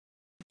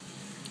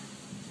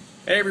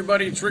Hey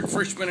everybody, it's Rick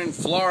Frishman in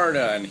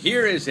Florida, and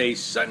here is a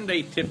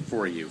Sunday tip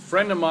for you.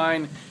 Friend of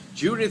mine,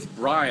 Judith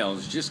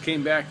Briles, just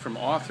came back from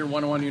Author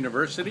 101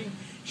 University.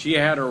 She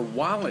had her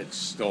wallet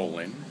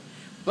stolen,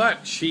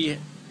 but she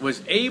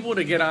was able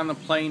to get on the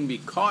plane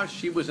because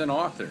she was an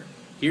author.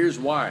 Here's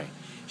why.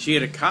 She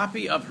had a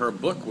copy of her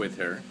book with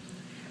her,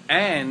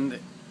 and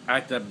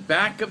at the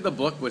back of the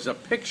book was a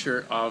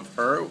picture of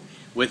her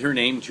with her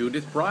name,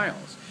 Judith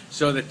Briles.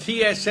 So the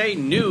TSA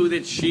knew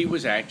that she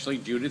was actually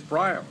Judith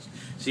Briles.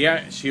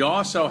 She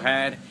also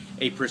had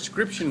a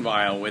prescription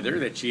vial with her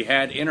that she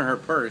had in her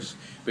purse.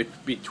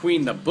 But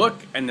between the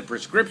book and the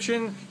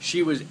prescription,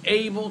 she was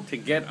able to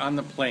get on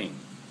the plane.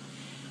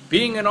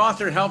 Being an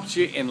author helps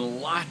you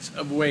in lots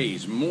of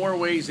ways, more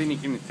ways than you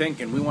can think,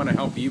 and we want to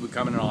help you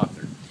become an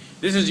author.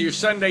 This is your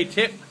Sunday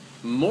tip.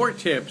 More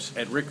tips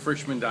at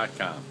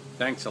rickfrishman.com.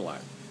 Thanks a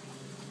lot.